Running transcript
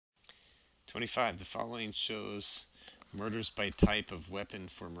25. The following shows murders by type of weapon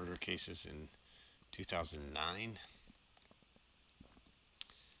for murder cases in 2009.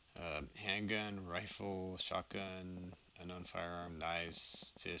 Handgun, rifle, shotgun, unknown firearm,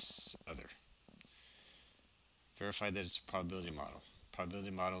 knives, fists, other. Verify that it's a probability model.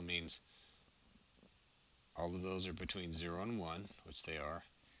 Probability model means all of those are between 0 and 1, which they are,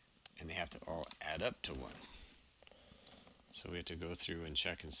 and they have to all add up to 1. So we have to go through and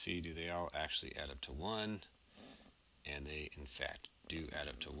check and see, do they all actually add up to 1? And they, in fact, do add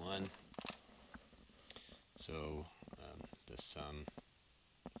up to 1. So the sum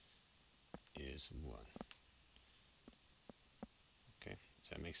is 1. Okay, does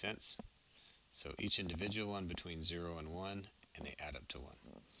that make sense? So each individual one between 0 and 1, and they add up to 1.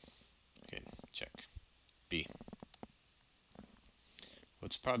 Okay, check. B.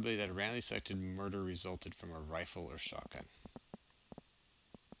 What's the probability that a randomly selected murder resulted from a rifle or shotgun?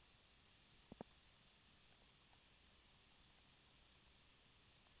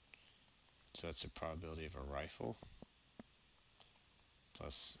 So that's the probability of a rifle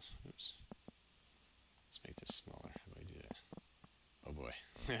plus, oops, let's make this smaller. How do I do that? Oh boy.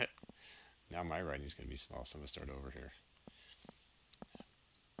 Now my writing is going to be small, so I'm going to start over here.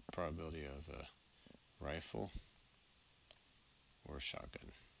 Probability of a rifle or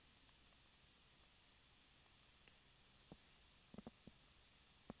shotgun.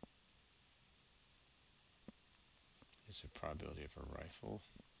 Is the probability of a rifle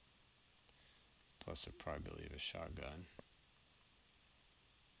plus the probability of a shotgun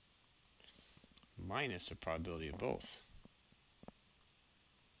minus the probability of both.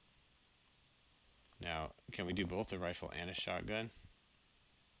 Now, can we do both a rifle and a shotgun?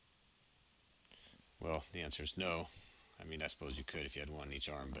 Well, the answer is no. I mean, I suppose you could if you had one in each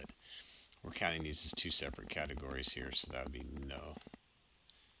arm, but we're counting these as two separate categories here, so that would be no.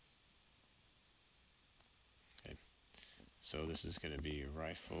 Okay, so this is going to be a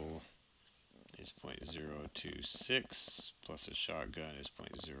rifle is 0.026 plus a shotgun is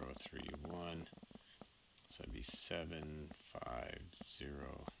 0.031. So that'd be 750.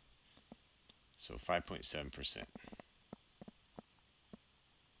 So 5.7%.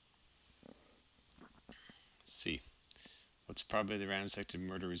 C. What's the probability the random selected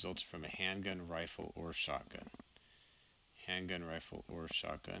murder resulted from a handgun, rifle, or shotgun? Handgun, rifle, or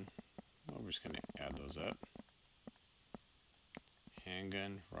shotgun. Well, we're just going to add those up.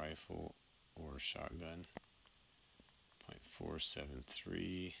 Handgun, rifle, or shotgun.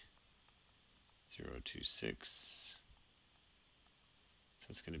 0.473026. So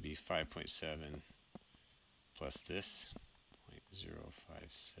it's going to be 5.7 plus this,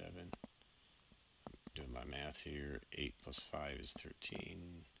 0.057. I'm doing my math here. 8 plus 5 is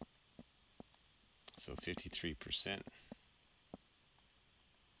 13. So 53%.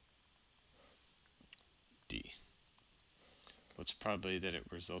 D. What's the probability that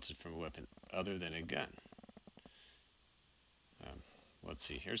it resulted from a weapon other than a gun? Let's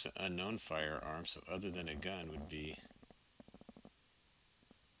see. Here's an unknown firearm, so other than a gun would be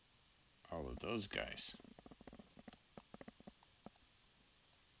all of those guys.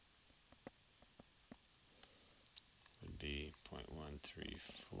 Would be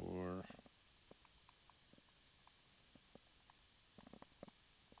 0.134.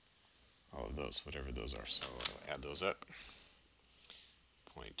 All of those, whatever those are. So I'll add those up.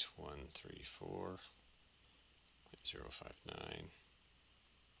 0.134, 0.059.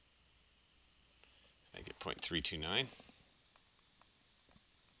 I get 0.329.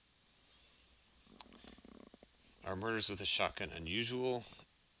 Are murders with a shotgun unusual?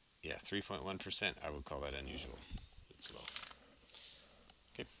 Yeah, 3.1%. I would call that unusual. It's low.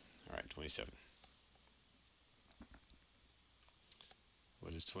 Okay, all right, 27.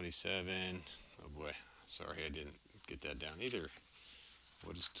 What is 27? Oh boy, sorry I didn't get that down either.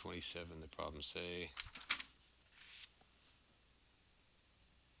 What does 27, the problem say?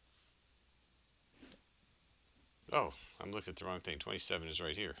 Oh, I'm looking at the wrong thing. 27 is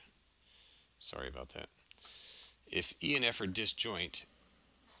right here. Sorry about that. If E and F are disjoint,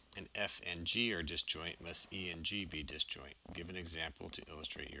 and F and G are disjoint, must E and G be disjoint? Give an example to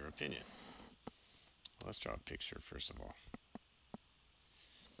illustrate your opinion. Well, let's draw a picture first of all.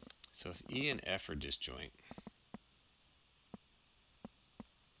 So if E and F are disjoint,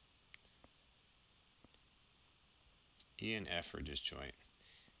 E and F are disjoint,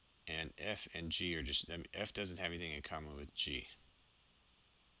 and F and G are just, F doesn't have anything in common with G.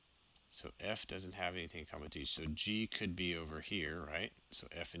 So F doesn't have anything in common with G. So G could be over here, right? So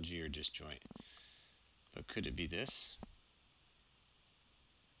F and G are disjoint. But could it be this?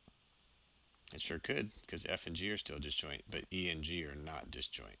 It sure could, because F and G are still disjoint, but E and G are not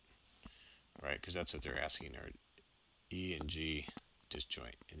disjoint. right? Because that's what they're asking, are E and G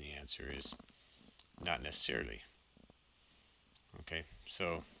disjoint? And the answer is not necessarily. Okay,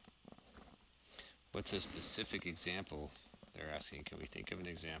 so what's a specific example they're asking? Can we think of an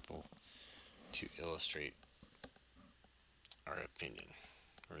example to illustrate our opinion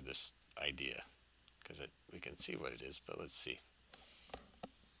or this idea? Because we can see what it is, but let's see.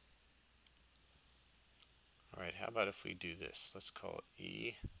 All right, how about if we do this? Let's call it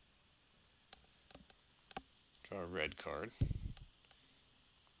E, draw a red card,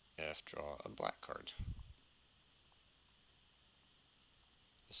 F, draw a black card.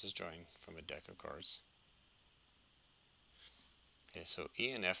 This is drawing from a deck of cards. Okay, so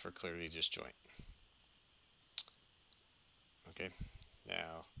E and F are clearly disjoint. Okay,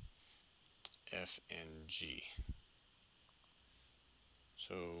 now F and G.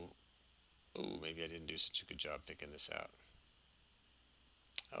 So, oh, maybe I didn't do such a good job picking this out.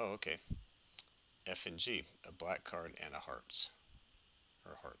 Oh, okay. F and G, a black card and a hearts,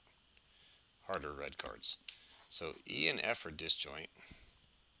 or heart or red cards. So E and F are disjoint,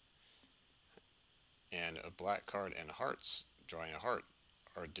 and a black card and hearts, drawing a heart,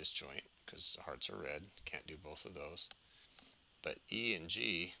 are disjoint because the hearts are red. Can't do both of those. But E and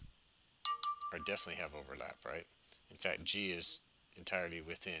G are definitely have overlap, right? In fact, G is entirely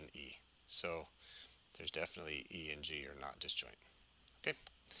within E. So there's definitely E and G are not disjoint. Okay,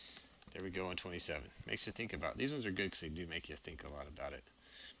 there we go on 27. Makes you think about, these ones are good because they do make you think a lot about it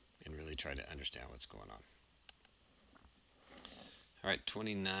and really try to understand what's going on. All right,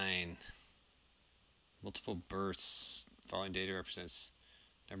 29. Multiple births. Following data represents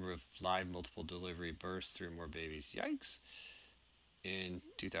number of live multiple delivery births, 3 or more babies. Yikes. In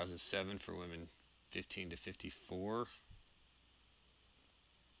 2007 for women 15 to 54.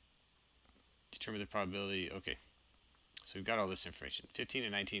 Determine the probability. Okay, so we've got all this information. 15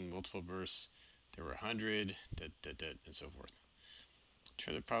 and 19 multiple births. There were 100, and so forth.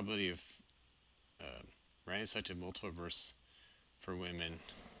 Determine the probability of random selected multiple births for women.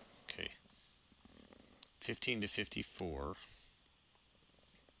 Okay, 15 to 54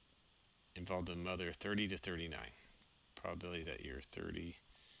 involved a mother 30 to 39. Probability that you're 30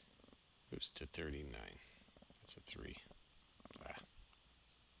 to 39. That's a 3. Ah.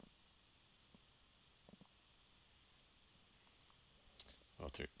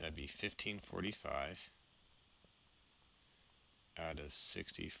 Well, that'd be 1545 out of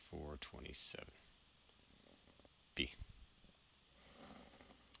 6427. B.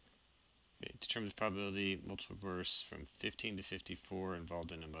 Okay, determine the probability multiple births from 15 to 54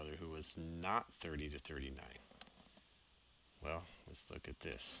 involved in a mother who was not 30 to 39. Well, let's look at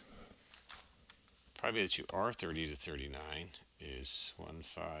this. Probability that you are 30 to 39 is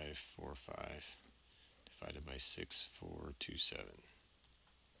 1545 divided by 6427.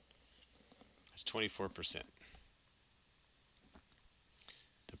 That's 24%.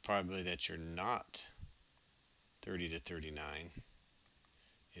 The probability that you're not 30 to 39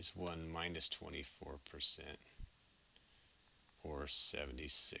 is 1 minus 24%, or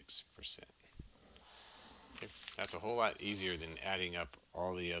 76%. Okay, that's a whole lot easier than adding up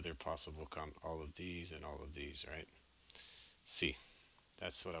all the other possible all of these and all of these, right? C.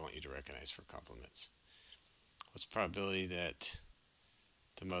 That's what I want you to recognize for complements. What's the probability that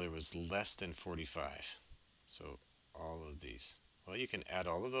the mother was less than 45? So all of these. Well, you can add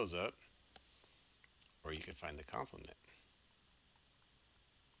all of those up, or you can find the complement.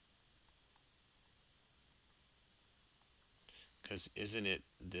 Because isn't it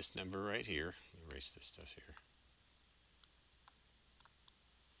this number right here? Let me erase this stuff here.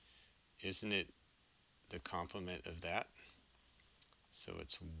 Isn't it the complement of that? So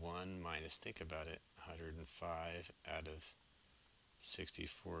it's 1 minus, think about it, 105 out of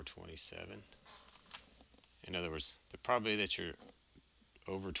 6427. In other words, the probability that you're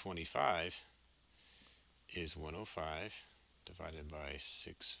over 25 is 105 divided by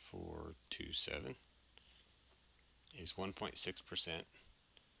 6427 is 1.6%.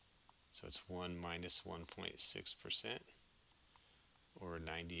 So it's 1 minus 1.6%, or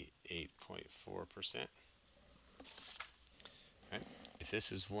 98.4%. Right? If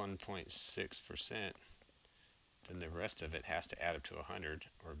this is 1.6%, then the rest of it has to add up to 100,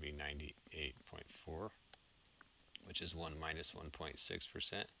 or be 98.4, which is 1 minus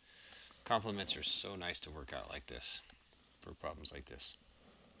 1.6%. Complements are so nice to work out like this for problems like this.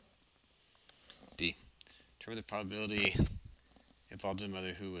 D. Determine the probability involved in a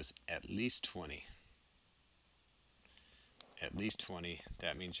mother who was at least 20. At least 20,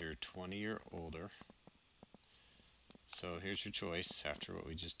 that means you're 20 or older. So here's your choice after what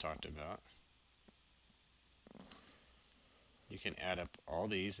we just talked about. You can add up all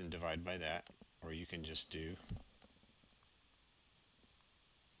these and divide by that, or you can just do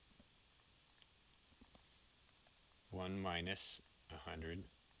one minus 100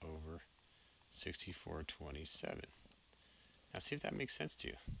 over 6427. Now see if that makes sense to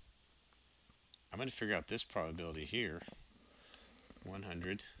you. I'm going to figure out this probability here.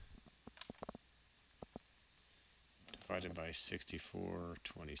 100 divided by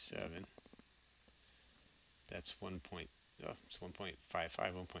 6427. That's 1.55,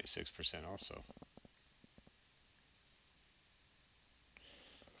 1.6% also.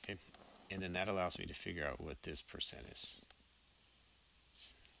 Okay, and then that allows me to figure out what this percent is.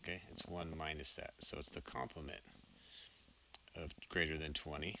 Okay, it's 1 minus that. So it's the complement of greater than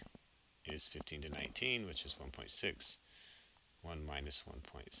 20 is 15 to 19, which is 1.6. 1 minus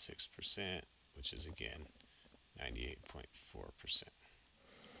 1.6%, which is again 98.4%.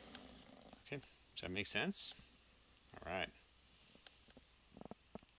 Okay, does that make sense? All right.